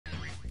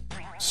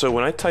So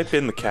when I type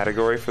in the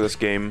category for this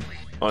game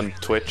on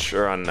Twitch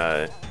or on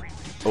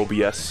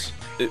OBS,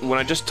 when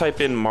I just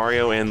type in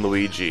Mario and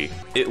Luigi,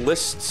 it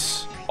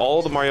lists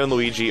all the Mario and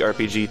Luigi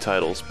RPG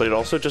titles, but it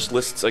also just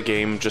lists a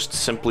game just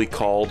simply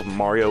called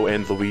Mario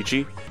and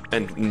Luigi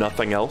and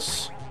nothing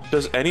else.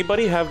 Does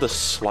anybody have the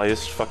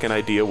slightest fucking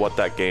idea what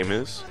that game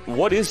is?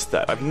 What is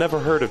that? I've never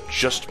heard of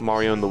just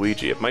Mario and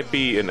Luigi. It might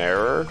be an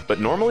error, but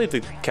normally the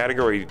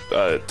category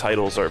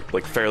titles are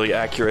like fairly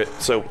accurate,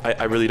 so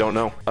I really don't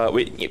know.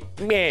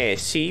 Yeah,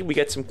 see, we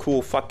got some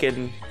cool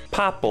fucking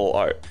Popple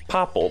art.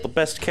 Popple, the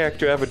best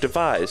character ever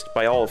devised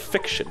by all of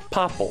fiction.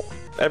 Popple,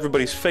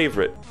 everybody's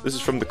favorite. This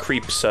is from the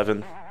Creep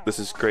 7. This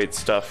is great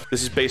stuff.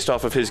 This is based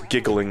off of his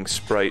giggling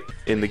sprite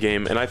in the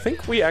game, and I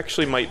think we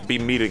actually might be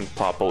meeting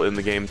Popple in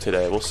the game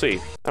today. We'll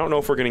see. I don't know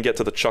if we're gonna get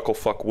to the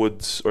Chucklehuck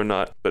woods or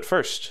not, but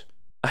first,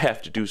 I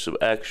have to do some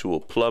actual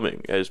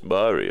plumbing as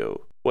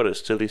Mario. What a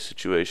silly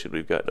situation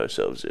we've gotten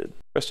ourselves in.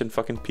 Rest in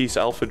fucking peace,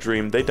 Alpha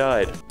Dream. They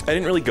died. I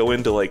didn't really go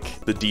into, like,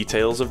 the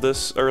details of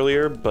this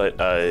earlier, but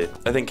I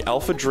think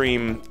Alpha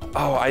Dream...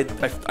 Oh,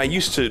 I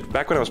used to...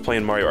 Back when I was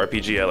playing Mario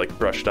RPG, I, like,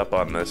 brushed up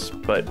on this,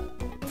 but...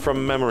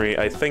 From memory,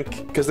 I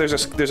think, because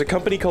there's a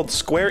company called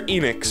Square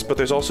Enix, but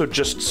there's also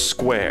just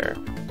Square.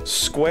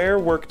 Square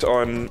worked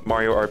on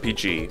Mario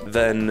RPG,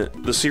 then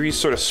the series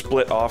sort of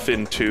split off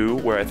in two,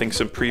 where I think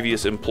some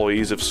previous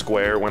employees of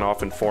Square went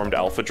off and formed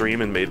Alpha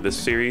Dream and made this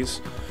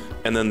series.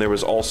 And then there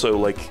was also,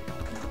 like,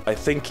 I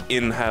think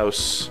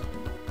in-house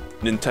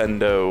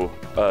Nintendo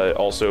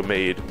also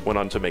went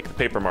on to make the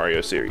Paper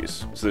Mario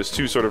series. So there's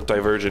two sort of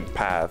divergent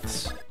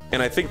paths.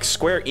 And I think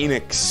Square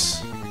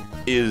Enix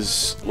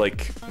is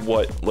like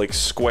what like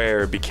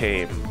Square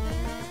became,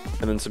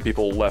 and then some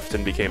people left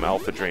and became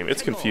Alpha Dream.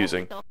 It's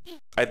confusing.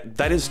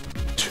 That is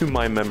to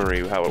my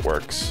memory how it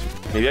works.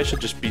 Maybe I should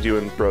just be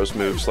doing bros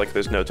moves like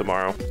there's no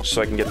tomorrow, just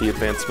so I can get the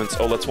advancements.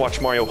 Oh, let's watch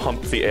Mario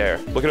hump the air.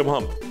 Look at him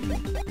hump.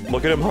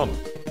 Look at him hump.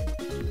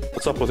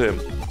 What's up with him?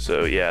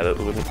 So yeah,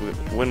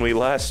 when we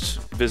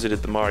last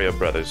visited the Mario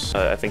brothers,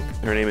 I think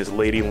her name is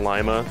Lady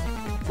Lima,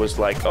 was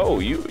like, oh,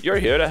 you're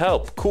here to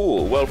help.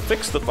 Cool. Well,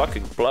 fix the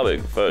fucking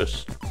plumbing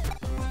first.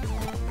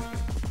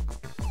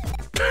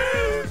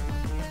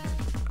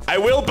 I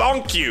will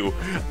bonk you!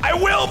 I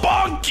will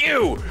bonk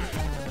you!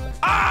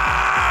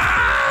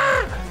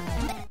 Ah!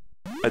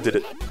 I did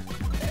it.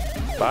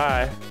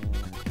 Bye.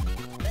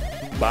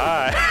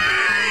 Bye.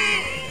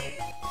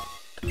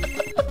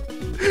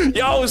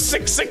 Yo,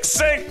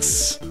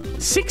 666!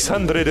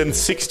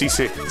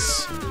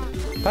 666.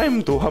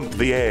 Time to hump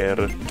the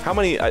air. How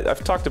many,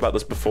 I've talked about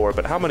this before,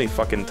 but how many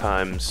fucking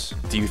times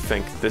do you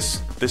think this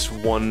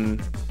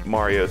one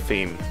Mario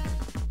theme,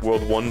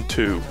 World 1,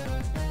 2,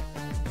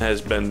 has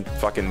been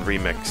fucking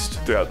remixed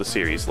throughout the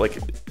series? Like,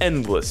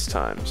 endless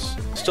times.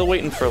 Still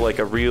waiting for, like,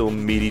 a real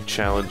meaty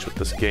challenge with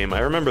this game. I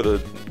remember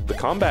the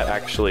combat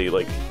actually,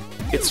 like,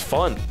 it's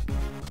fun.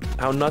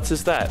 How nuts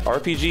is that?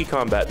 RPG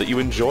combat that you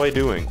enjoy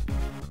doing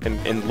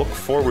and look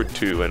forward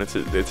to, and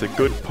it's a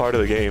good part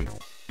of the game.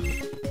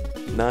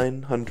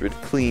 900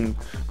 clean.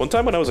 One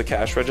time when I was a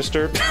cash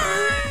register,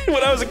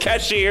 when I was a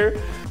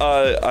cashier,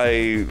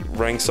 I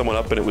rang someone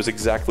up and it was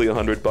exactly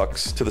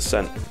 $100 to the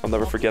cent. I'll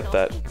never forget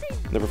that.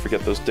 Never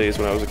forget those days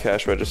when I was a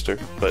cash register.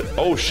 But,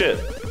 oh shit.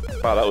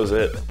 Wow, that was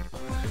it.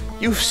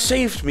 You've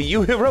saved me,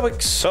 you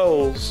heroic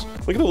souls.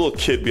 Look at the little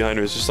kid behind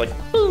her, it's just like,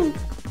 ooh.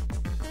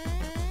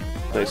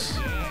 Nice.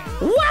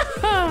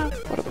 Wah-ha!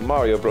 What are the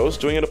Mario Bros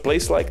doing in a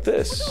place like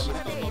this?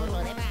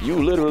 You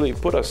literally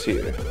put us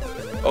here.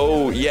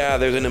 Oh, yeah,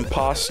 there's an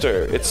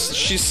imposter.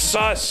 She's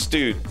sus,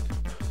 dude.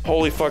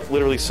 Holy fuck,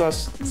 literally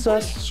sus.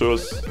 Sus.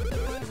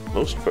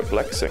 Most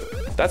perplexing.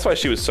 That's why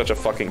she was such a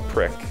fucking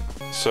prick.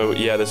 So,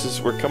 yeah,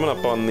 we're coming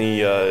up on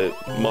the,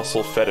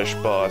 muscle fetish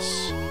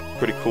boss.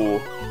 Pretty cool.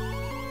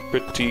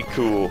 Pretty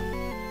cool.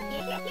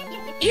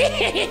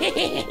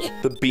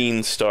 The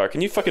bean star.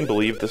 Can you fucking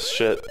believe this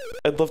shit?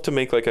 I'd love to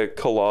make, like, a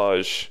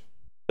collage.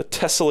 A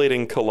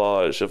tessellating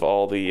collage of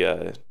all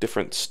the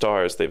different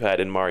stars they've had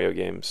in Mario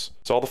games.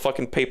 So all the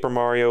fucking Paper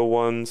Mario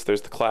ones,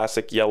 there's the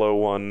classic yellow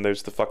one,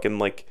 there's the fucking,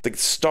 like, the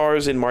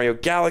stars in Mario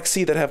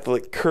Galaxy that have the,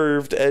 like,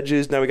 curved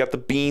edges. Now we got the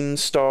bean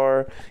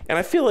star. And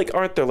I feel like,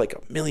 aren't there, like,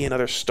 a million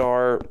other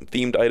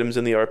star-themed items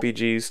in the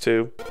RPGs,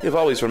 too? You've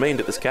always remained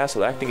at this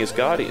castle acting as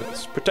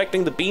guardians,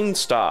 protecting the bean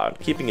star,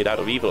 keeping it out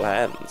of evil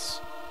hands.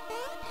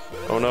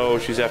 Oh no,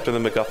 she's after the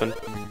MacGuffin.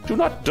 Do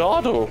not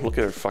dawdle! Look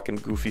at her fucking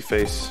goofy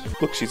face.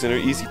 Look, she's in her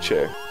easy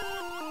chair.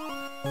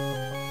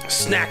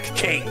 Snack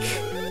cake!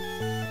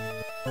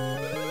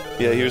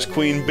 Yeah, here's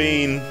Queen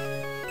Bean.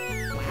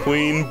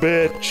 Queen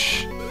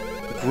bitch.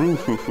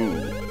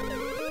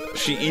 Groo-hoo-hoo.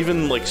 She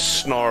even, like,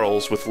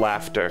 snarls with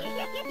laughter.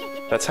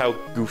 That's how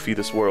goofy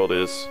this world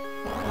is.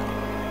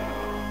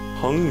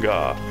 Hunger.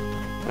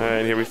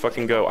 Alright, here we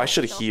fucking go. I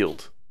should have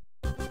healed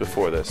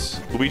before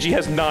this. Luigi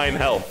has 9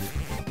 health.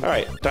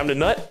 Alright, time to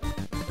nut.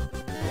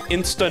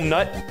 Insta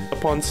nut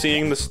upon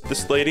seeing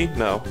this lady.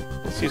 No,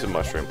 let's use a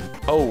mushroom.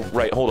 Oh,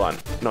 right, hold on.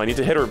 No, I need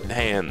to hit her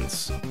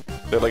hands.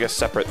 They're like a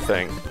separate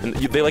thing. And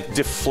they like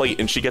deflate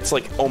and she gets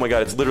like, oh my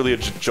god, it's literally a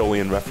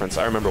Jolene reference.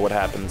 I remember what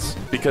happens.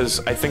 Because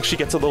I think she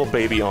gets a little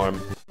baby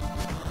arm.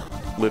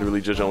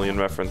 Literally Jolene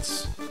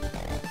reference.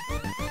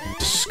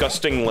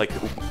 Disgusting, like,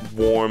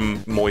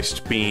 warm,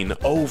 moist bean.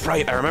 Oh,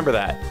 right, I remember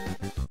that.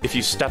 If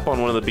you step on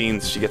one of the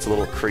beans, she gets a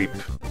little creep.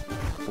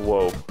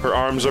 Whoa. Her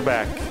arms are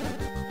back.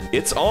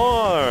 It's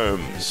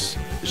arms!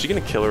 Is she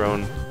gonna kill her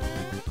own?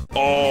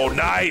 Oh,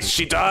 nice!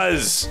 She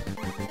does!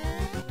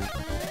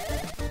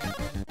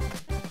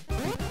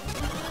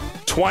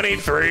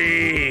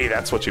 23!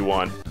 That's what you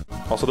want.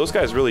 Also, those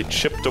guys really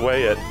chipped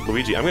away at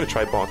Luigi. I'm gonna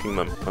try bonking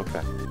them.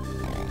 Okay.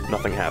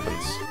 Nothing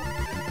happens.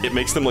 It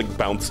makes them, like,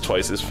 bounce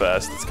twice as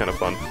fast. It's kind of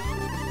fun.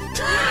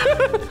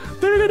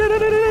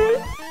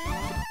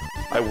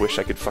 I wish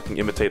I could fucking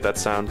imitate that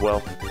sound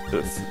well.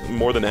 It's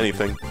more than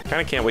anything.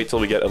 Kinda can't wait till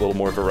we get a little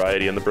more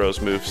variety in the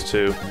bros moves,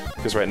 too.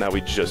 Because right now we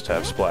just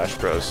have Splash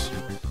Bros.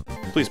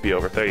 Please be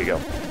over. There you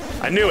go.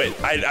 I knew it!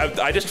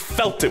 I just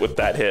felt it with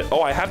that hit.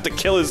 Oh, I have to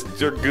kill his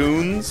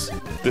goons?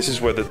 This is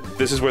where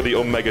the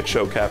Omega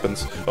choke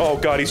happens. Oh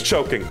god, he's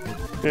choking.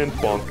 And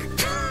bonk.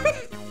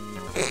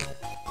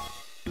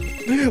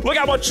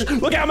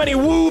 Look how many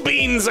woo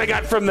beans I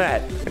got from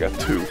that! I got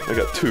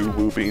two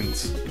woo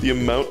beans. The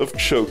amount of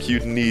choke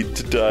you'd need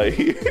to die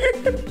here.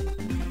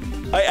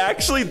 I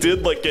actually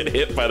did, like, get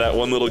hit by that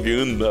one little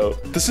goon, though.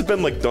 This had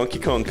been, like, Donkey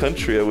Kong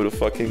Country, I would've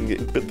fucking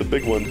bit the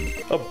big one.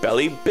 A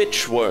belly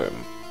bitch worm.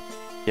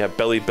 Yeah,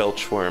 belly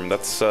belch worm.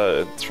 That's,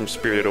 it's from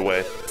Spirited Away.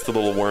 It's the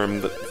little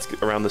worm that's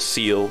around the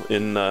seal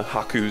in,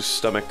 Haku's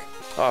stomach.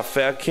 Our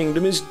fair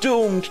kingdom is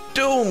doomed,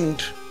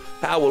 doomed!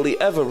 How will he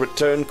ever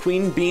return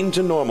Queen Bean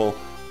to normal?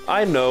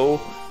 I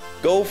know.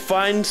 Go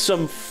find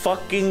some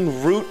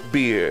fucking root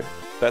beer.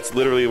 That's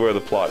literally where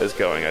the plot is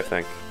going, I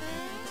think.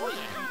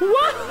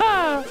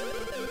 Waha!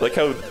 Like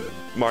how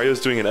Mario's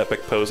doing an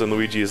epic pose and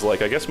Luigi is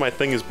like, I guess my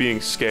thing is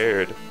being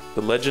scared.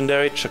 The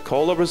legendary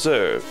Chocola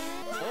Reserve.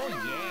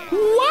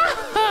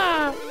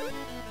 Waha!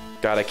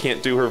 God, I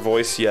can't do her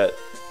voice yet,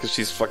 because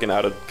she's fucking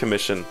out of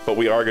commission. But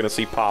we are gonna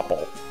see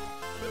Popple.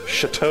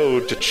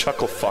 Chateau de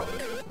Chucklehuck.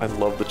 I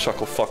love the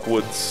Chucklehuck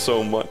woods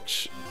so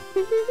much.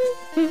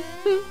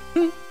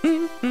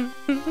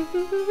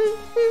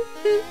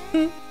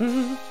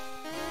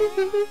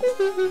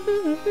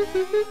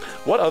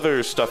 What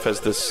other stuff has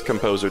this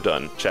composer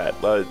done, chat?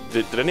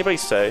 Did anybody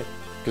say?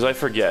 Because I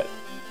forget.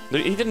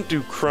 He didn't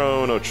do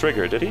Chrono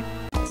Trigger, did he?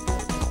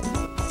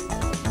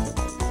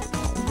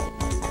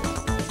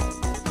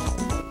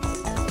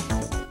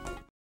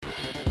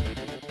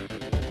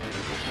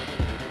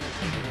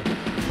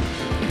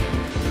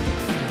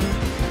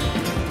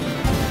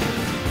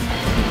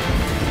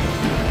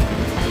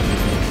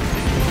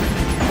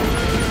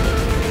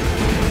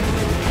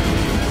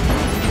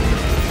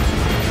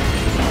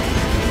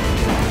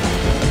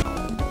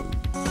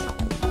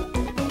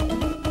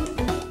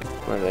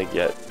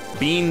 Get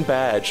bean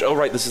badge. Oh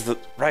right, this is the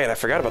right. I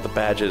forgot about the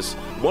badges.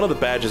 One of the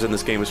badges in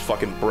this game is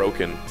fucking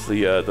broken. It's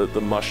the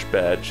mush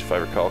badge, if I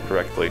recall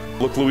correctly.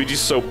 Look,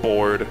 Luigi's so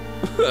bored.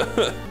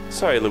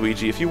 Sorry,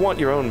 Luigi. If you want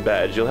your own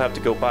badge, you'll have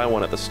to go buy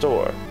one at the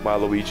store. Wow,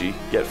 Luigi,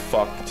 get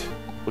fucked.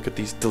 Look at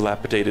these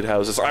dilapidated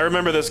houses. I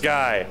remember this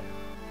guy.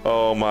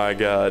 Oh my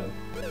god.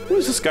 Who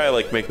does this guy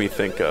like make me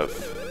think of?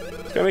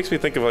 This guy makes me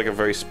think of like a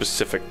very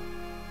specific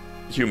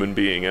human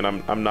being, and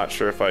I'm not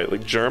sure if I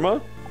like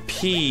Germa.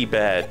 P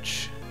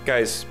badge.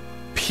 Guys,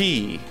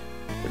 P.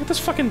 Look at this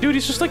fucking dude,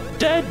 he's just like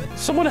dead.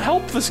 Someone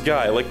help this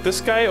guy. Like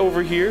this guy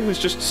over here who's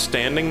just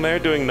standing there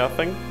doing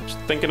nothing. Just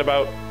thinking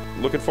about,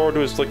 looking forward to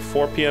his like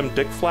 4 p.m.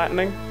 dick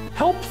flattening.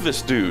 Help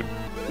this dude.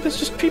 There's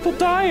just people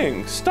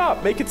dying.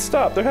 Stop, make it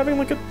stop. They're having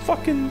like a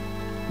fucking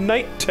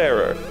night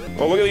terror.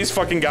 Oh, look at these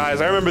fucking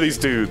guys. I remember these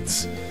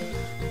dudes.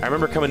 I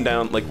remember coming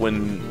down like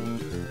when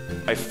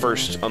I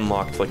first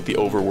unlocked like the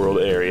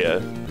overworld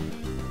area.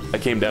 I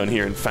came down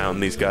here and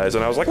found these guys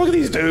and I was like, look at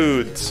these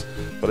dudes.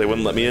 But they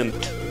wouldn't let me in.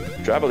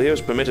 Travel here is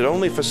permitted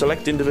only for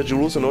select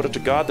individuals in order to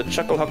guard the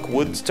Chucklehuck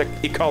Woods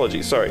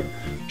ecology. Sorry,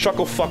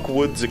 Chucklehuck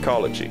Woods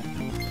ecology.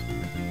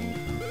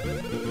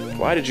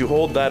 Why did you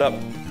hold that up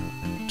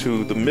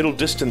to the middle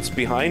distance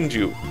behind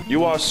you?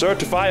 You are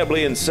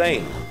certifiably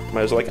insane.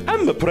 I was like,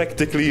 I'm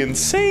practically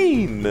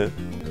insane.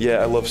 Yeah,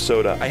 I love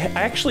soda. I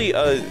actually,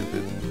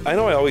 I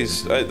know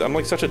I'm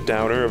like such a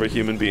downer of a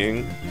human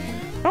being.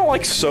 I don't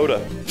like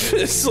soda.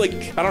 It's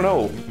like, I don't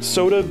know,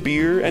 soda,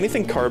 beer,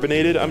 anything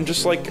carbonated, I'm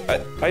just like,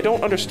 I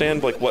don't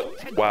understand like what,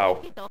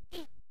 wow.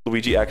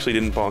 Luigi actually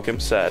didn't bonk him,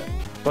 sad.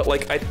 But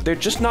like, they're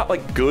just not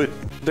like good.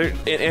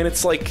 And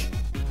it's like,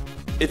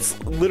 it's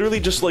literally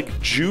just like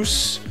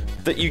juice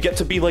that you get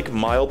to be like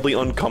mildly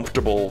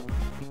uncomfortable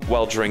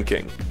while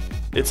drinking.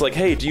 It's like,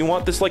 hey, do you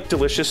want this like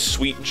delicious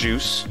sweet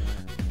juice?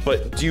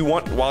 But do you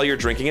want, while you're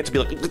drinking it, to be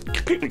like...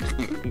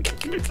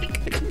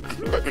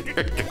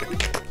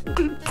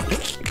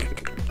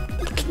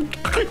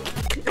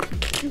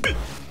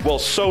 Well,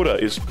 soda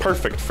is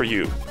perfect for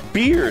you.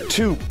 beer,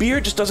 too. Beer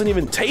just doesn't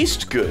even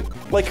taste good.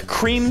 Like,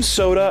 cream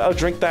soda, I'll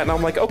drink that, and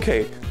I'm like,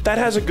 okay, that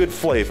has a good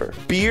flavor.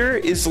 Beer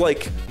is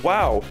like,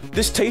 wow,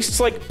 this tastes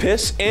like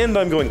piss, and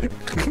I'm going...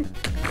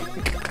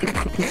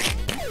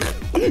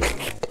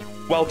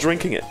 while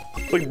drinking it.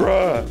 Like,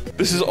 bruh,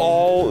 this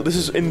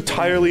is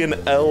entirely an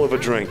L of a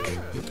drink.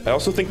 I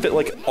also think that,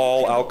 like,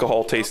 all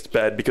alcohol tastes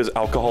bad because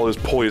alcohol is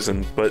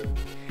poison, but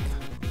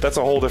that's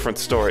a whole different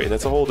story.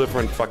 That's a whole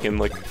different fucking,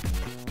 like,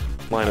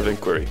 line of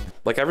inquiry.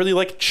 Like, I really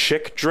like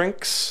chick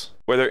drinks,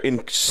 where they're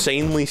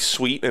insanely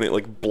sweet and it,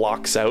 like,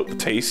 blocks out the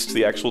taste,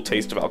 the actual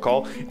taste of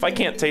alcohol. If I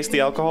can't taste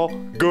the alcohol,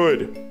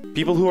 good.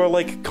 People who are,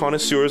 like,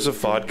 connoisseurs of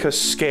vodka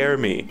scare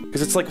me.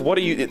 Because it's like, what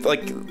are you,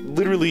 like,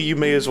 literally you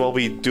may as well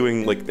be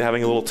doing, like,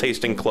 having a little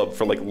tasting club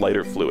for, like,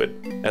 lighter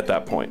fluid at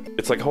that point.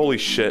 It's like, holy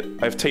shit,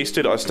 I've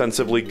tasted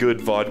ostensibly good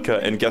vodka,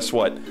 and guess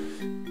what?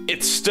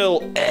 It's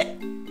still,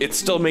 it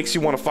still makes you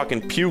want to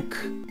fucking puke.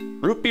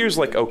 Root beer's,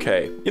 like,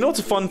 okay. You know what's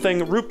a fun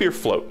thing? Root beer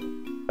float.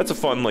 That's a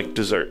fun, like,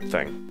 dessert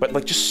thing. But,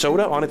 like, just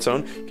soda on its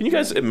own? Can you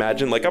guys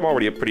imagine, like, I'm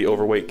already a pretty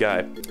overweight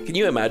guy. Can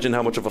you imagine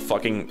how much of a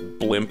fucking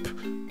blimp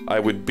I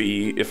would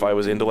be if I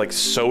was into, like,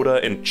 soda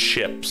and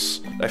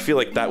chips? I feel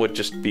like that would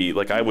just be,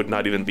 like, I would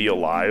not even be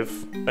alive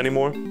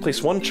anymore.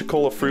 Place one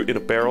Chocola fruit in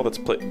a barrel that's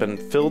been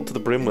filled to the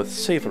brim with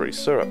savory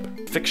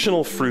syrup.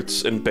 Fictional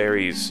fruits and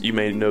berries. You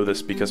may know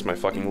this because my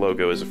fucking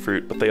logo is a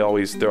fruit, but they're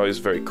always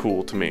very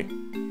cool to me.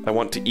 I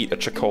want to eat a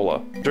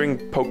Chocola. During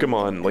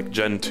Pokemon, like,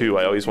 Gen 2,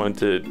 I always wanted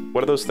to...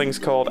 What are those things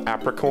called?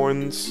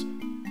 Apricorns?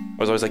 I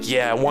was always like,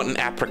 yeah, I want an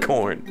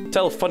apricorn.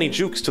 Tell funny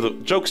jokes to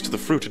the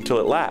fruit until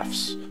it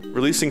laughs.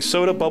 Releasing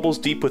soda bubbles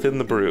deep within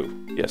the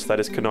brew. Yes, that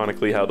is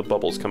canonically how the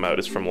bubbles come out,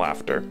 is from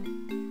laughter.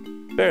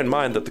 Bear in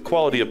mind that the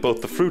quality of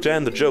both the fruit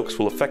and the jokes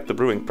will affect the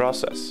brewing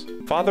process.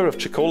 Father of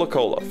Chocola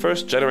Cola,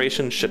 first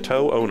generation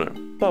Chateau owner.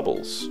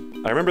 Bubbles.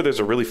 I remember there's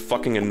a really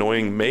fucking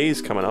annoying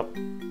maze coming up.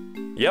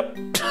 Yep.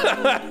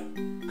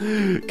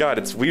 God,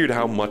 it's weird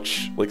how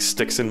much, like,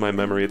 sticks in my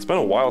memory. It's been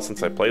a while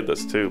since I played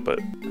this, too, but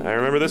I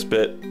remember this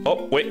bit.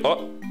 Oh, wait,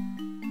 oh.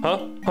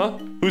 Huh? Huh?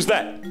 Who's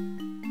that?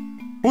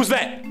 Who's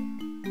that?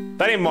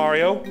 That ain't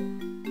Mario.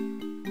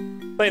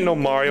 That ain't no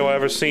Mario I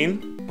ever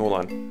seen. Hold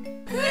on.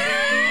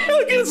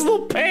 Look at his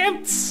little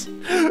pants!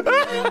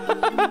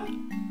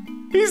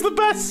 He's the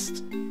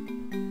best!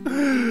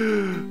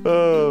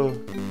 Oh.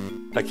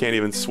 I can't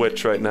even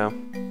switch right now.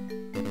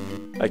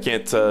 I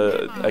can't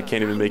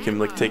even make him,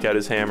 like, take out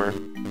his hammer.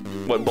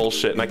 What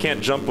bullshit, and I can't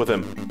jump with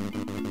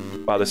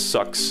him. Wow, this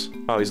sucks.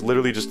 Oh, he's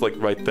literally just, like,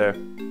 right there.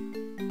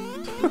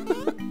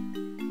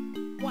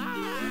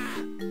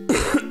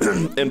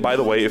 And by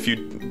the way, if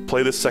you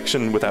play this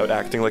section without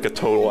acting like a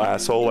total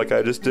asshole like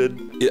I just did,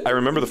 I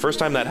remember the first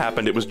time that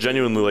happened, it was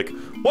genuinely like,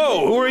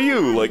 whoa, who are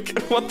you? Like,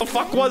 what the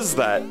fuck was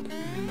that?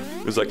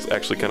 It was, like,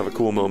 actually kind of a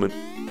cool moment.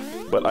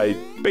 But I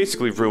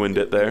basically ruined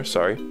it there,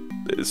 sorry.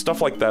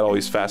 Stuff like that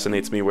always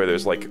fascinates me, where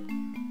there's, like,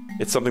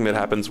 it's something that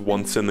happens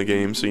once in the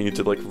game, so you need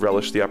to, like,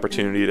 relish the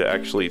opportunity to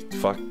actually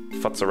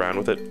futz around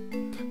with it.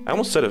 I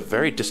almost said a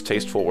very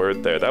distasteful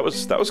word there. That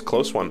was a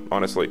close one,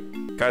 honestly.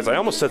 Guys, I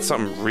almost said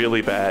something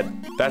really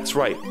bad. That's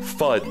right,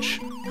 fudge.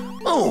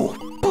 Oh,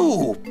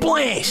 boo,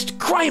 blast,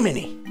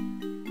 criminy.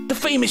 The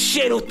famous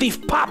shadow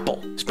thief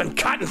Popple has been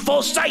caught in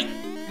full sight.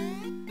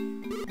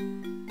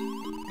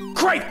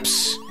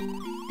 Cripes!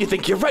 You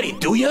think you're ready,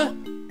 do ya?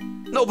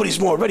 Nobody's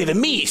more ready than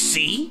me,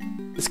 see?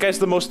 This guy's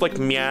the most, like,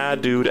 meh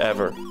dude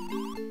ever.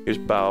 Here's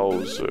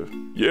Bowser.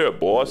 Yeah,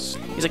 boss.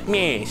 He's like,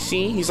 meh,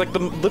 see? He's like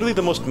literally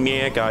the most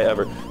meh guy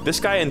ever. This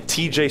guy and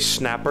TJ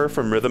Snapper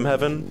from Rhythm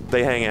Heaven,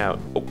 they hang out.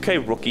 Okay,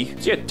 rookie,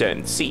 it's your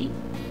turn, see?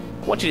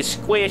 I want you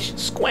to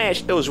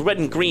squash those red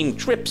and green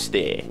drips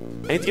there.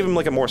 I need to give him,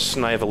 like, a more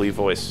snively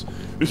voice.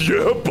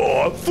 Yeah,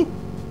 boss.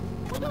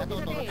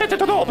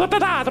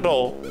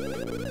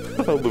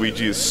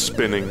 Luigi is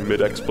spinning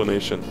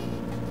mid-explanation.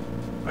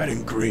 Red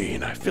and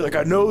green. I feel like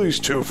I know these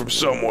two from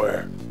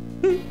somewhere.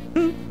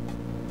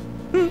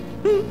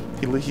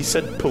 He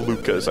said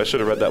palookas. I should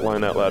have read that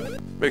line out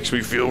loud. Makes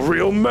me feel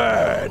real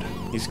mad.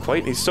 He's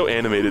so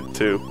animated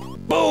too.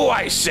 Boo,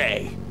 I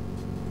say!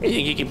 You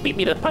think you can beat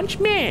me to the punch,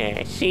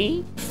 man,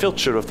 see?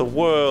 Filcher of the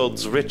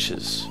world's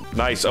riches.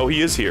 Nice. Oh,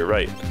 he is here,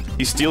 right.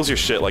 He steals your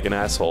shit like an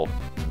asshole.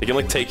 He can,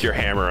 like, take your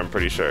hammer, I'm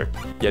pretty sure.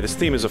 Yeah, this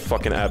theme is a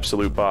fucking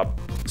absolute bop.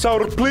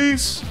 Soda,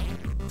 please!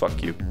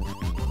 Fuck you.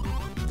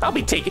 I'll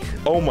be taking...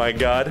 Oh my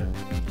god.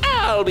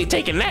 I'll be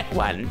taking that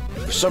one.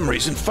 For some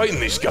reason, fighting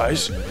these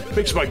guys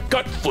makes my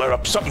gut flare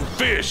up something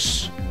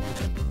fierce.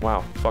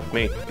 Wow, fuck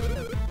me.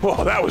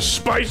 Oh, that was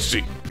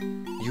spicy.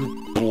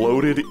 You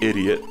bloated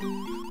idiot.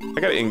 I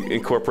gotta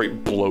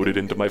incorporate bloated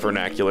into my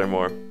vernacular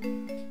more.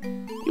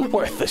 You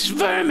worthless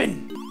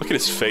vermin. Look at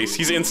his face.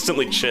 He's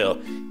instantly chill.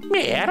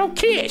 Man, I don't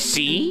care,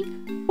 see?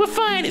 We're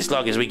fine as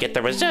long as we get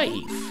the reserve.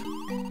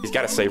 He's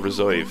gotta say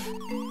reserve.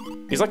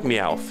 He's like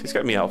Meowth. He's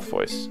got Meowth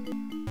voice.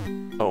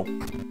 Oh.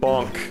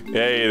 Bonk.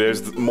 Hey,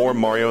 there's more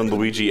Mario and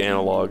Luigi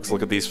analogs.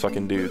 Look at these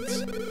fucking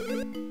dudes.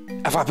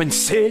 Have I been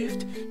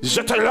saved?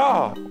 Zeta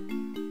la!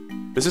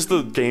 This is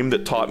the game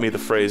that taught me the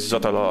phrase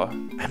Zotala.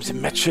 I'm the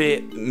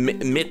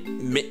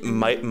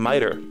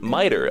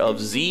miter of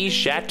Z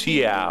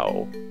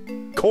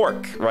Chatiao.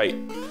 Cork, right.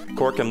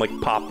 Cork and like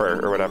popper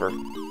or whatever.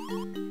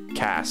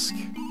 Cask.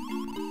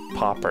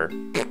 Popper.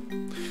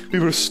 We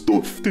were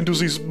stuffed into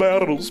these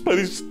barrels by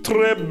these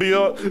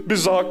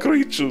bizarre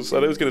creatures. I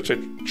was gonna try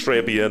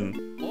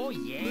Trebian. Oh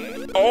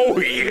yeah. Oh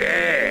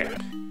yeah!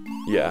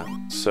 Yeah,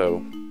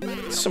 so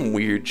some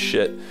weird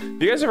shit.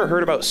 Have you guys ever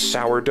heard about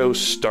sourdough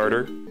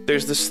starter?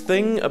 There's this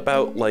thing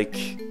about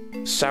like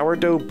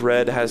sourdough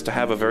bread has to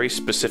have a very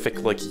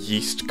specific like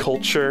yeast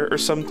culture or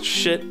some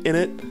shit in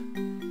it.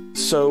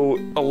 So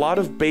a lot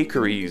of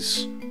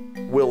bakeries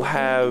will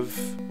have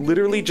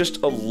literally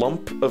just a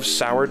lump of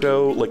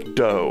sourdough like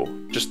dough.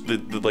 Just the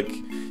like,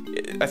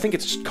 I think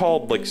it's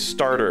called like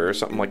starter or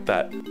something like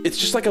that. It's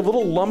just like a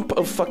little lump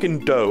of fucking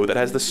dough that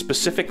has the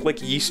specific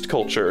like yeast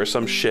culture or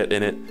some shit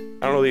in it.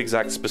 I don't know the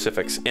exact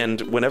specifics.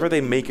 And whenever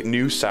they make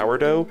new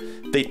sourdough,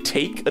 they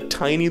take a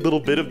tiny little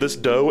bit of this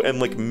dough and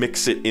like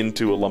mix it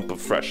into a lump of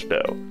fresh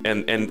dough.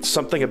 And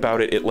something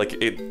about it, it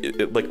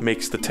like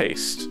makes the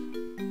taste.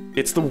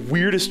 It's the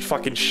weirdest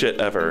fucking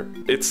shit ever.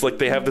 It's like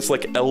they have this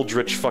like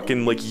eldritch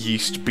fucking like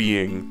yeast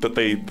being that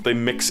they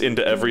mix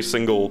into every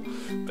single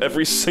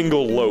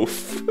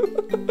loaf.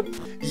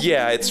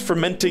 Yeah, it's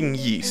fermenting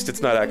yeast.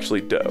 It's not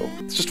actually dough.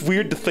 It's just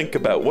weird to think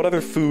about. What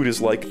other food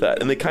is like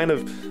that? And I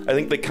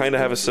think they kind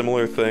of have a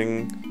similar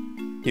thing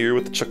here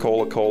with the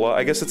Chucklehuck.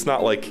 I guess it's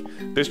not like,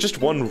 there's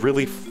just one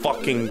really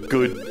fucking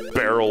good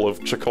barrel of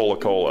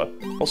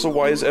Chucklehuck. Also,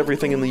 why is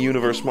everything in the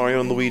universe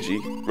Mario and Luigi,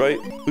 right?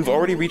 We've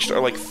already reached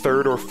our like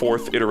 3rd or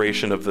 4th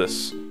iteration of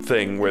this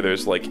thing where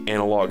there's like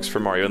analogs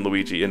for Mario and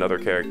Luigi and other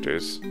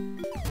characters.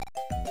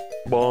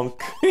 Bonk.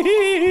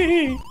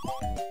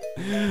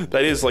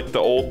 That is like the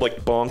old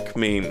like bonk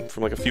meme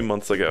from like a few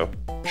months ago.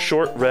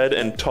 Short red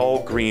and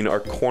tall green are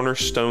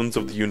cornerstones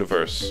of the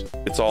universe.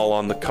 It's all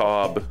on the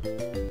cob.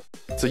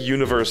 It's a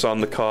universe on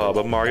the cob,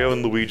 a Mario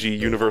and Luigi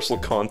universal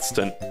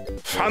constant.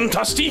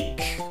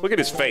 Fantastique! Look at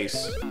his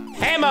face.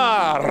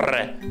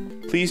 Hammer!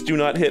 Please do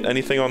not hit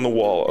anything on the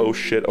wall. Oh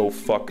shit, oh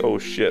fuck, oh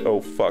shit, oh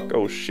fuck,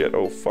 oh shit,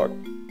 oh fuck.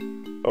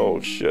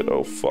 Oh shit,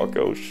 oh fuck,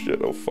 oh shit,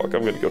 oh fuck.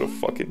 I'm gonna go to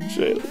fucking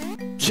jail.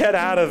 Get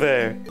out of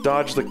there!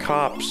 Dodge the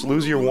cops,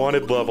 lose your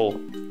wanted level.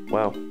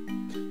 Wow.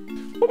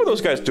 What were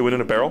those guys doing in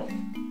a barrel?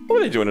 What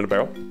were they doing in a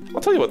barrel?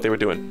 I'll tell you what they were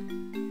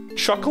doing.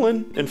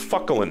 Chuckling and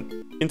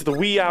fuckling into the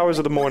wee hours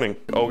of the morning.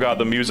 Oh god,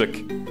 the music.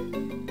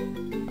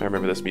 I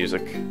remember this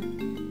music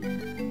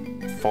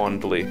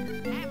fondly.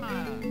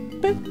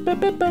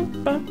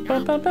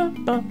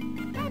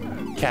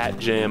 Cat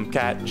jam,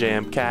 cat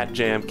jam, cat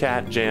jam,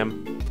 cat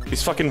jam.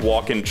 These fucking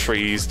walking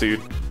trees,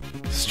 dude.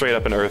 Straight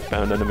up an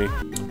earthbound enemy.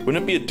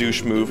 Wouldn't it be a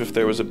douche move if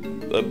there was a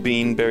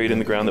bean buried in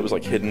the ground that was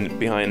like hidden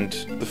behind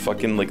the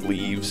fucking like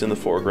leaves in the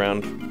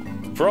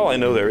foreground? For all I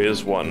know, there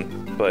is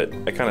one, but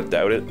I kind of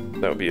doubt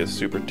it. That would be a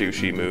super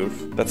douchey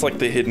move. That's like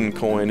the hidden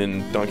coin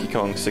in Donkey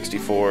Kong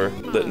 64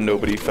 that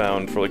nobody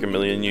found for like a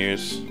million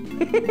years.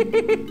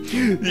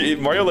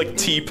 Mario like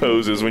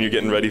T-poses when you're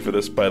getting ready for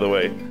this, by the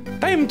way.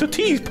 Time to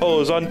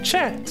T-pose on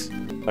chat!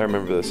 I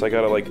remember this. I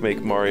gotta like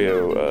make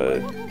Mario,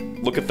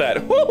 look at that.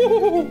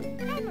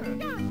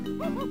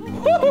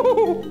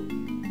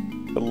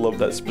 I love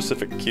that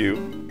specific cue.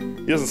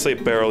 He doesn't say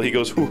barrel, he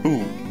goes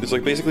hoo-hoo. It's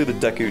like basically the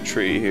Deku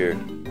tree here.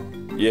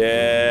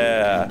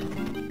 Yeah!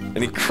 And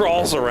he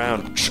crawls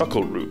around.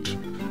 Chuckleroot.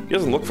 He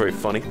doesn't look very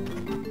funny.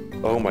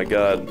 Oh my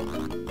god.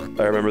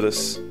 I remember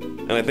this.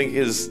 And I think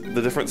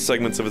the different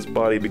segments of his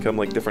body become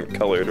like different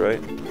colored, right?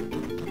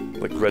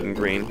 Like red and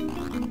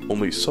green.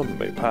 Only some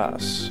may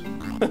pass.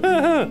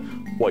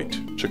 White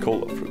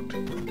Chocola fruit.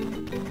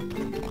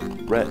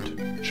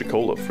 Red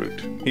Chocola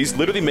fruit. He's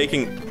literally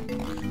making...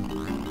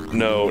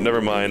 No,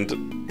 never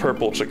mind.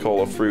 Purple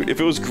Chocola fruit. If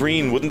it was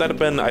green, wouldn't that have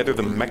been either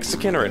the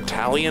Mexican or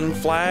Italian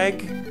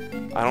flag?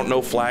 I don't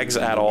know flags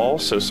at all,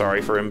 so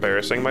sorry for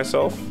embarrassing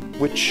myself.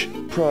 Which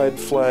pride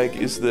flag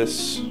is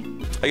this?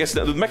 I guess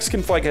the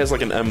Mexican flag has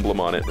like an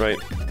emblem on it, right?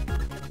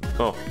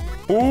 Oh.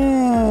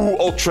 Ooh,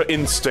 Ultra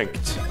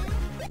Instinct.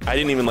 I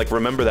didn't even like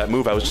remember that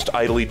move. I was just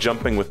idly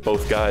jumping with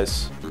both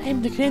guys.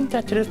 I'm the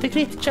granddaughter of the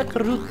great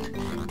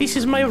Chucklehuck. This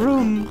is my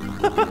room.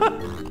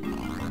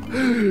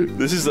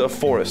 This is a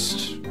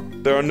forest.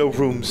 There are no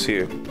rooms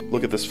here.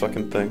 Look at this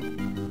fucking thing.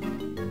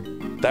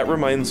 That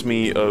reminds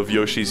me of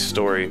Yoshi's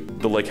story,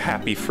 the like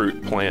happy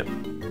fruit plant.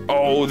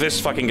 Oh, this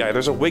fucking guy.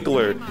 There's a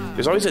wiggler.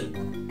 There's always a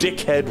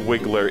dickhead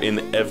wiggler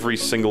in every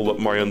single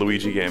Mario and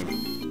Luigi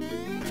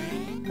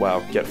game.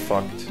 Wow, get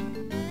fucked.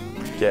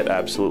 Get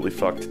absolutely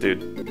fucked,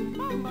 dude.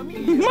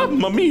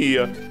 Mamma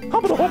mia!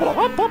 I'm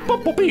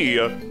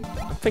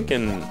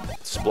thinking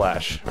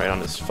splash right on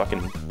his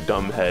fucking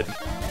dumb head.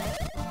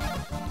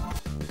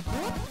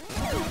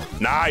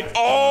 Nice!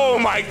 Oh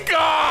my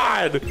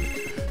god!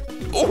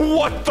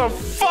 What the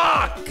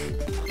fuck?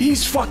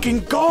 He's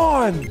fucking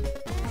gone!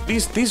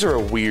 These are a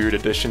weird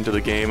addition to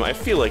the game. I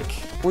feel like,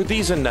 were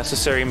these a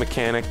necessary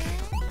mechanic?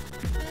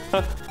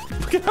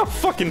 Look at how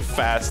fucking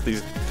fast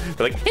these,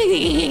 they're like,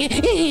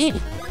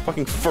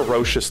 Fucking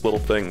ferocious little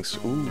things.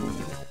 Ooh.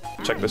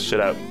 Check this shit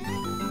out.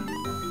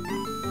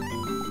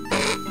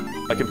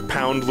 I can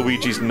pound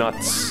Luigi's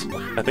nuts.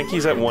 I think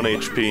he's at 1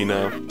 HP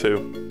now,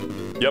 too.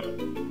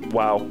 Yep.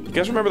 Wow. You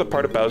guys remember the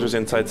part of Bowser's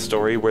Inside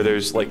Story where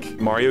there's,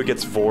 like, Mario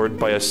gets vored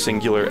by a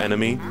singular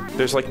enemy?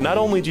 There's, like, not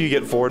only do you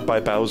get vored by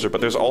Bowser, but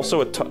there's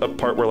also a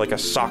part where, like, a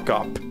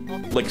sock-op,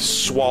 like,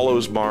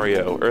 swallows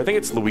Mario. Or I think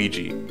it's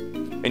Luigi.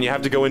 And you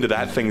have to go into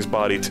that thing's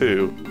body,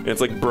 too. And it's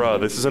like, bruh,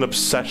 this is an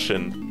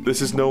obsession.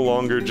 This is no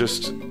longer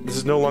just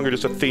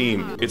a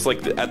theme. It's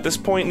like, at this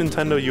point,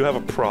 Nintendo, you have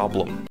a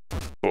problem.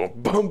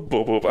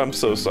 I'm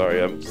so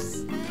sorry. I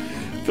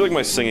feel like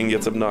my singing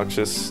gets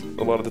obnoxious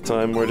a lot of the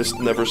time, where I just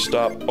never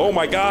stop. Oh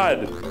my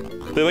god!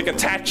 They like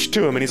attach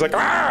to him and he's like,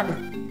 ah!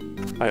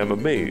 I am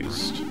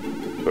amazed.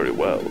 Very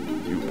well.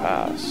 You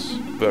pass.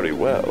 Very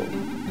well.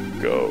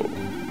 Go.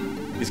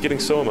 He's getting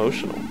so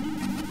emotional.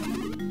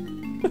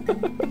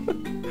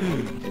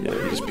 Yeah,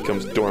 he just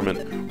becomes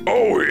dormant.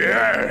 Oh,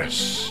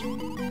 yes!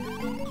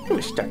 I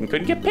was stuck and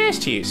couldn't get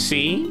past here,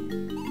 see?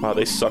 Wow,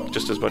 they suck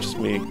just as much as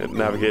me at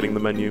navigating the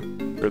menu.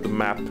 Or the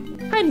map.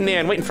 Hiding there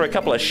and waiting for a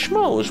couple of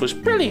schmoes was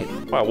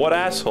brilliant. Wow, what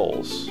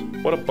assholes.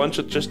 What a bunch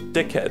of just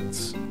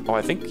dickheads. Oh,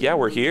 I think, yeah,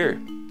 we're here.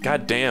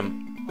 God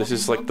damn. This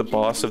is like the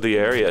boss of the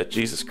area.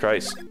 Jesus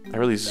Christ. I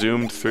really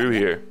zoomed through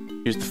here.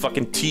 Here's the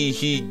fucking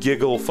tee-hee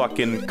giggle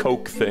fucking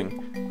Coke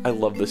thing. I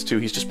love this too.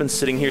 He's just been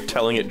sitting here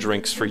telling it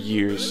drinks for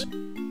years.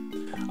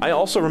 I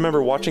also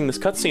remember watching this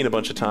cutscene a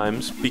bunch of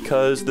times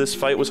because this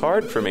fight was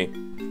hard for me.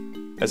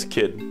 As a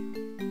kid.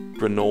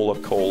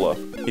 Granola Cola.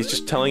 He's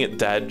just telling it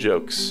dad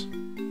jokes.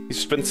 He's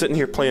just been sitting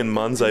here playing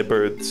Manzai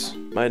Birds.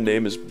 My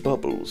name is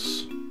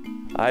Bubbles.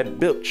 I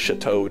built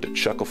Chateau de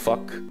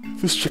Chucklehuck.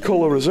 This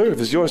Chocola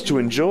Reserve is yours to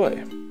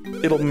enjoy.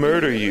 It'll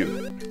murder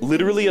you.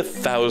 Literally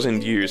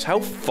 1,000 years. How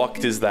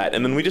fucked is that?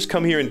 And then we just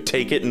come here and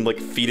take it and like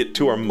feed it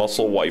to our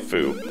muscle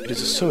waifu. It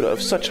is a soda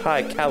of such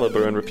high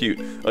caliber and repute.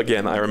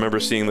 Again, I remember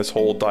seeing this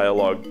whole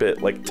dialogue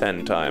bit like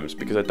 10 times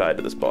because I died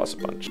to this boss a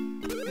bunch.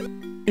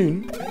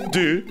 In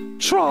de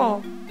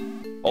tra.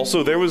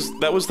 Also, that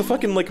was the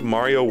fucking, like,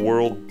 Mario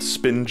World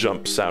spin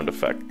jump sound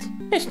effect.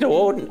 It's no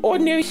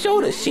ordinary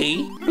soda,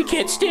 see? We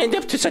can't stand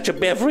up to such a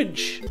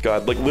beverage.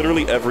 God, like,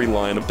 literally every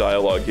line of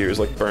dialogue here is,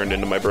 like, burned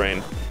into my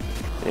brain.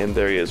 And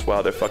there he is.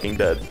 Wow, they're fucking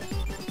dead.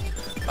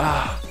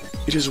 Ah,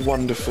 it is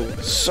wonderful.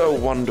 So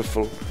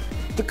wonderful.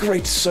 The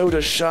great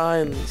soda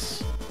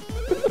shines.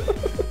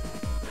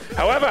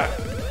 However,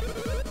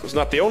 it was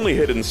not the only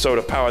hidden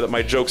soda power that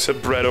my jokes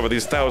have bred over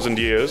these 1,000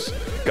 years.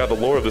 God, the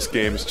lore of this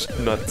game is just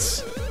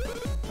nuts.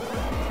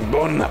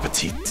 Bon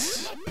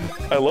appetit.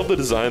 I love the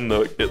design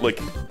though.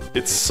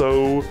 It's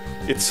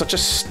such a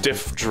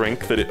stiff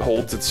drink that it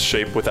holds its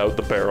shape without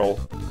the barrel.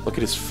 Look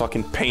at his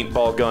fucking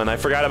paintball gun. I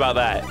forgot about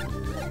that.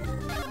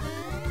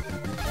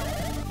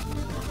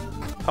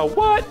 Oh,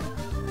 what?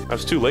 I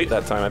was too late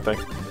that time, I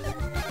think.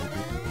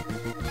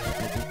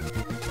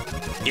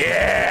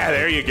 Yeah,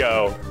 there you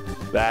go.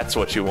 That's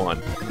what you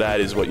want.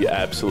 That is what you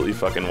absolutely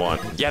fucking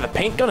want. Yeah, the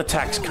paint gun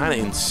attack's kind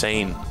of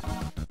insane.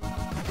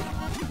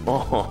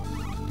 Oh.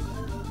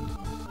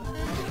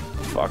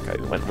 Fuck, I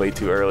went way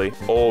too early.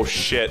 Oh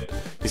shit,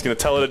 he's gonna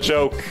tell it a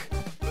joke.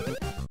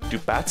 Do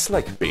bats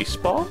like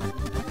baseball?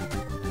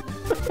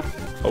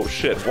 Oh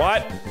shit,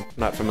 what?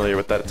 Not familiar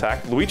with that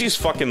attack. Luigi's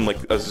fucking like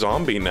a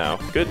zombie now.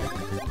 Good.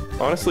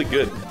 Honestly,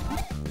 good.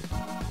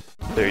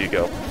 There you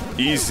go.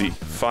 Easy,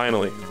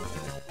 finally.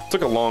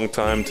 Took a long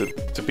time to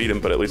beat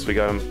him, but at least we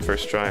got him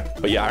first try.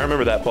 But yeah, I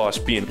remember that boss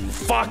being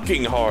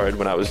fucking hard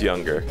when I was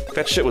younger.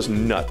 That shit was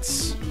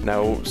nuts.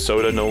 Now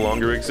soda no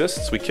longer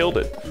exists. We killed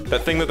it.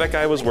 That thing that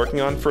guy was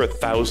working on for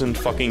 1,000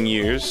 fucking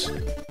years.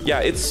 Yeah,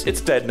 it's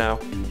dead now.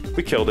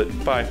 We killed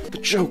it. Bye. The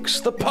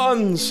jokes, the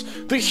puns,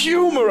 the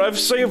humor I've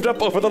saved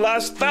up over the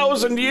last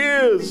 1,000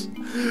 years.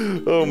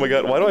 Oh my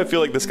god, why do I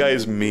feel like this guy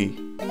is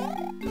me?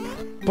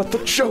 But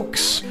the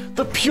jokes,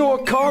 the pure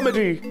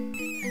comedy.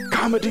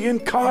 Comedy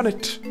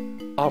incarnate.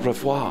 Au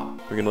revoir.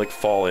 We're gonna like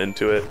fall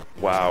into it.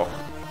 Wow.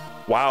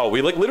 Wow,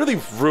 we like literally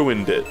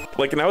ruined it.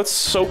 Like now it's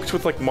soaked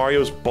with like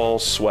Mario's ball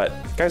sweat.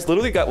 Guy's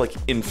literally got like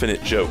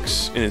infinite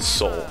jokes in his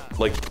soul.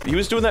 Like he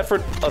was doing that for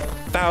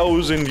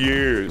 1,000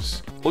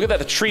 years. Look at that,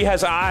 the tree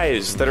has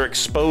eyes that are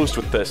exposed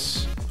with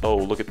this. Oh,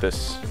 look at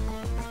this.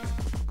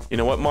 You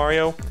know what,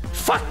 Mario?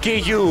 Fuck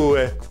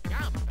you!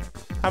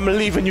 I'm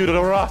leaving you to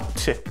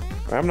rot.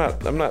 I'm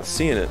not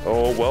seeing it.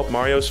 Oh, well,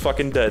 Mario's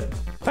fucking dead.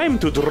 Time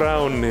to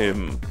drown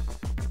him.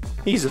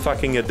 He's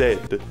fucking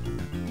dead.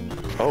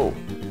 Oh.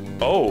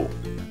 Oh.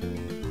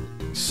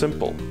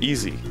 Simple.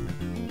 Easy.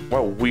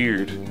 Wow,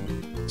 weird.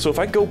 So if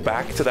I go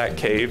back to that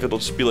cave, it'll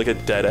just be like a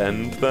dead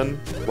end then?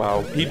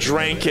 Wow. He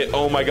drank it.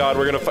 Oh my god,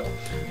 we're gonna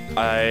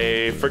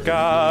I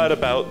forgot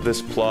about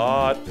this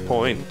plot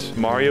point.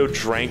 Mario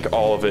drank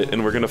all of it,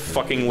 and we're gonna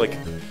fucking, like,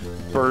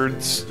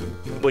 birds,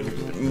 like,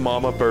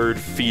 mama bird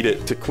feed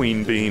it to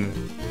Queen Bean.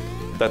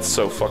 That's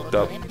so fucked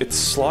up. It's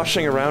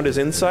sloshing around his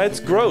insides?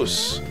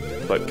 Gross,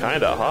 but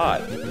kinda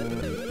hot.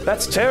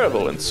 That's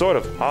terrible and sort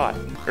of hot.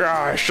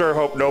 I sure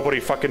hope nobody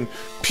fucking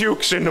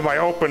pukes into my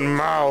open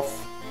mouth.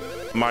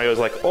 Mario's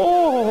like,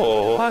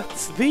 oh,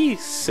 what's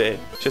this?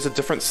 She has a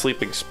different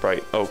sleeping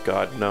sprite. Oh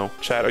god, no.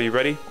 Chat, are you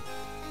ready?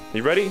 Are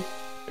you ready?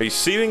 Are you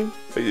seating?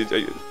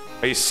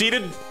 Are you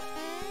seated?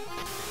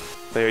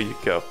 There you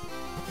go.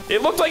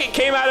 It looked like it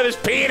came out of his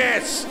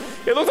penis!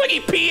 It looked like he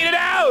peed it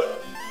out!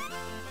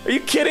 Are you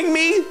kidding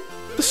me?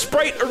 The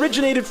sprite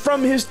originated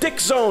from his dick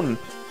zone.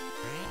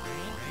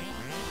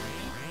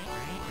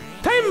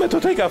 Time to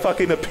take a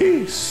fucking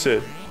piece.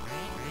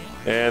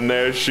 And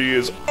there she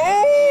is.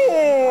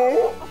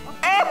 Oh!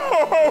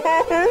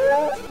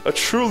 Oh! A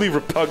truly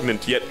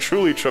repugnant yet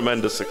truly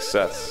tremendous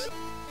success.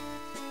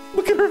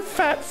 Look at her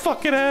fat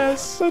fucking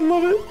ass. I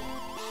love it.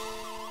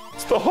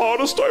 It's the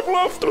hardest I've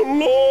laughed in a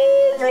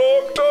long,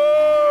 long time.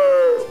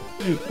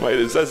 Wait,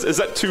 is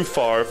that too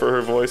far for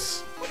her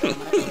voice?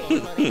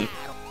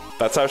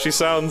 That's how she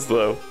sounds,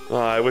 though. Oh,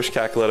 I wish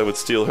Cackletta would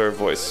steal her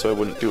voice so I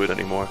wouldn't do it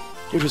anymore.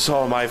 It was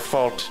all my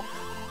fault.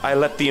 I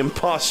let the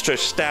imposter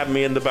stab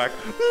me in the back.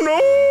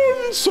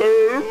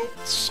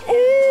 Nonsense!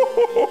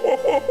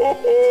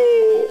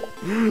 Oh,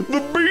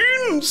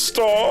 the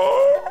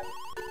beanstalk!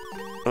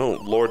 Oh,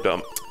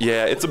 lorddom.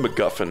 Yeah, it's a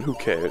MacGuffin. Who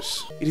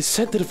cares? It is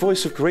said that a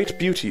voice of great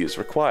beauty is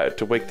required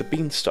to wake the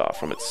beanstar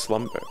from its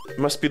slumber. It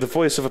must be the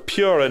voice of a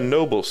pure and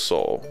noble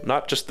soul,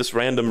 not just this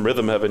random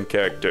Rhythm Heaven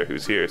character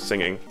who's here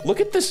singing. Look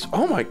at this.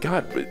 Oh my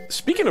god.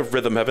 Speaking of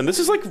Rhythm Heaven, this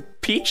is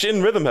like Peach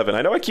in Rhythm Heaven.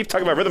 I know I keep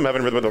talking about Rhythm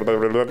Heaven,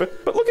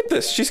 but look at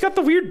this. She's got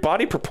the weird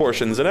body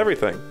proportions and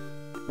everything.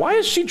 Why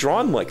is she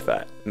drawn like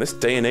that? In this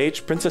day and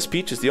age, Princess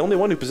Peach is the only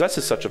one who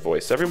possesses such a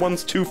voice.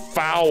 Everyone's too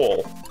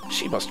foul.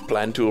 She must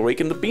plan to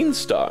awaken the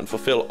beanstar and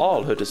fulfill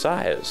all her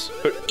desires.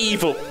 Her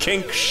evil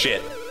kink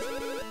shit.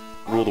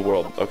 Rule the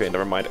world. Okay,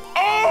 never mind.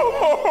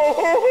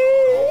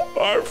 Oh!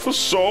 I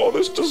foresaw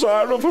this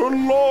desire of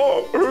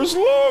hers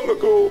long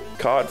ago.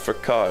 Card for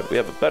card. We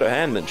have a better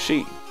hand than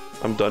she.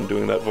 I'm done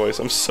doing that voice.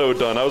 I'm so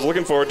done. I was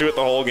looking forward to it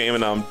the whole game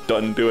and now I'm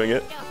done doing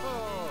it.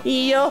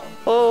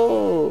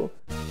 Yo-ho!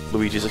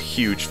 Luigi's a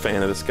huge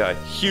fan of this guy.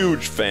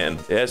 Huge fan.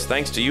 Yes,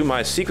 thanks to you,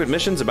 my secret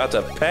mission's about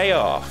to pay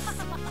off.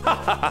 Ha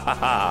ha ha ha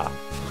ha.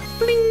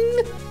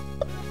 Bling!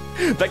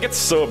 That gets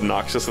so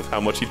obnoxious with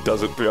how much he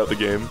does it throughout the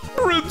game.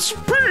 Prince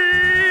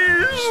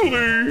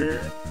Peasley!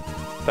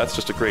 That's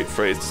just a great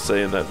phrase to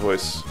say in that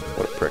voice.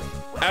 What a prick.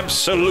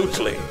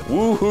 Absolutely.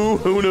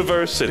 Woohoo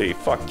University.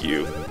 Fuck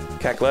you.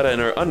 Cackletta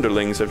and her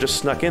underlings have just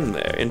snuck in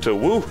there into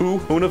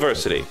Woohoo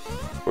University.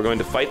 We're going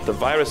to fight the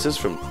viruses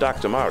from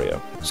Dr.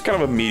 Mario. It's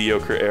kind of a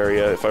mediocre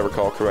area, if I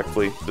recall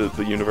correctly,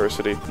 the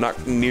university.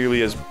 Not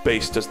nearly as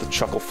based as the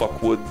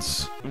Chucklehuck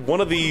Woods. One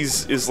of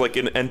these is like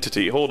an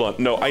entity. Hold on.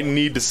 No, I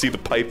need to see the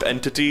pipe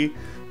entity,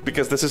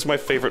 because this is my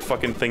favorite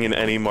fucking thing in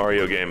any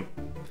Mario game.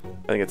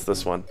 I think it's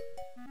this one.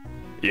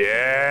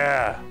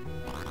 Yeah!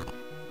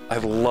 I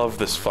love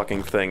this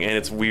fucking thing, and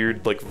its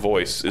weird, like,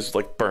 voice is,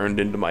 like,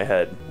 burned into my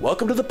head.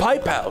 Welcome to the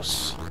Pipe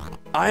House!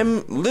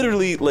 I'm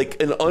literally like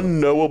an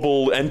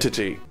unknowable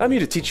entity. I'm here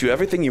to teach you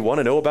everything you want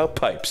to know about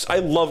pipes. I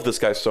love this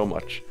guy so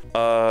much.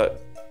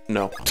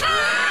 No.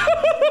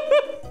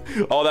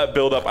 All that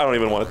build up, I don't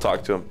even want to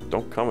talk to him.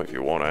 Don't come if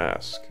you want to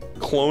ask.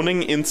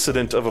 Cloning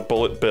incident of a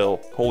bullet bill.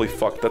 Holy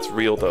fuck, that's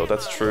real though,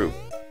 that's true.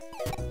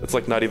 It's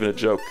like not even a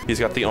joke. He's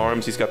got the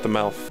arms, he's got the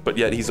mouth, but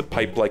yet he's a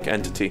pipe-like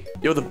entity.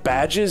 Yo, the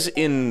badges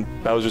in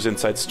Bowser's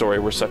Inside Story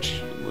were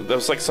that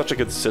was like such a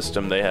good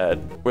system they had,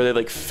 where they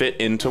like fit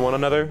into one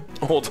another.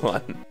 Hold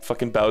on.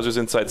 Fucking Bowser's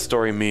Inside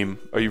Story meme.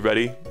 Are you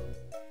ready?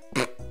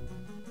 I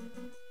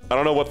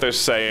don't know what they're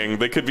saying.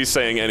 They could be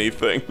saying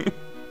anything.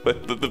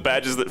 But the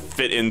badges that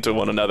fit into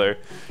one another,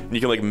 and you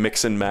can like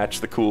mix and match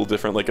the cool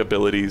different like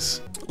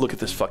abilities. Look at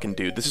this fucking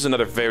dude. This is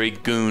another very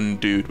goon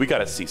dude. We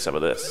gotta see some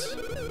of this.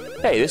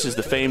 Hey, this is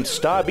the famed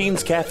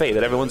Starbeans Cafe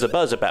that everyone's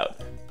abuzz about.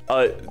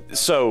 And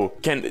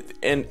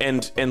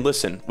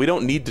listen, we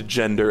don't need to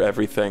gender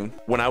everything.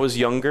 When I was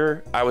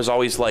younger, I was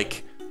always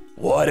like,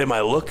 what am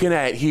I looking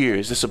at here?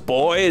 Is this a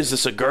boy? Is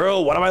this a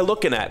girl? What am I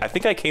looking at? I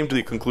think I came to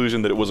the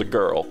conclusion that it was a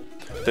girl.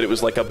 That it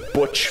was like a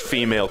butch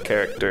female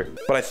character.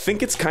 But I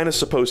think it's kind of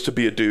supposed to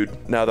be a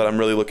dude, now that I'm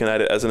really looking at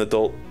it as an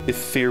adult.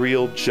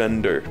 Ethereal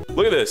gender.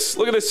 Look at this.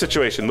 Look at this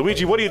situation.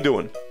 Luigi, what are you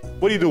doing?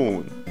 What are you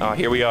doing? Ah,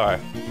 here we are.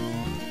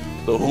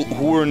 The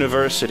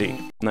University.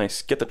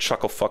 Nice. Get the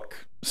Chucklehuck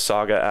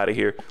saga out of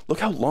here. Look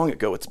how long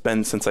ago it's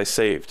been since I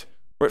saved.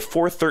 We're at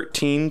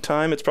 4:13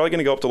 time. It's probably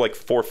gonna go up to like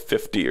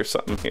 4:50 or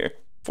something here.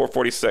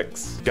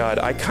 4:46. God,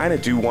 I kind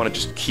of do want to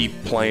just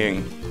keep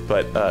playing,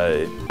 but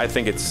I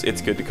think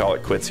it's good to call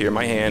it quits here.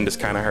 My hand is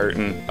kind of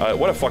hurting.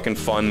 What a fucking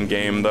fun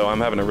game, though.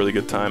 I'm having a really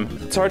good time.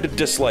 It's hard to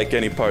dislike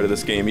any part of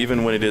this game,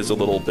 even when it is a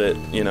little bit,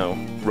 you know,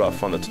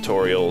 rough on the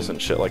tutorials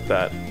and shit like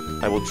that.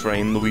 I will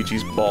drain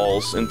Luigi's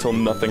balls until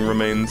nothing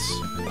remains.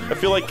 I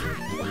feel like,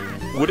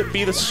 would it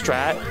be the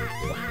strat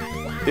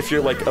if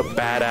you're like a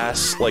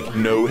badass, like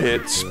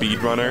no-hit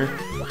speedrunner,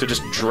 to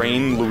just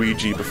drain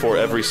Luigi before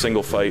every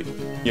single fight,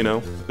 you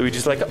know?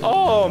 Luigi's like,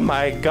 oh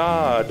my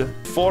god,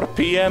 4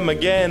 p.m.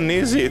 again,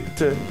 is it?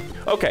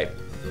 Okay,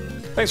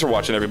 thanks for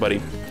watching,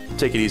 everybody.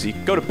 Take it easy,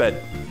 go to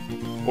bed,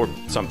 or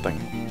something.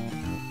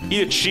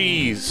 Eat a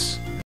cheese.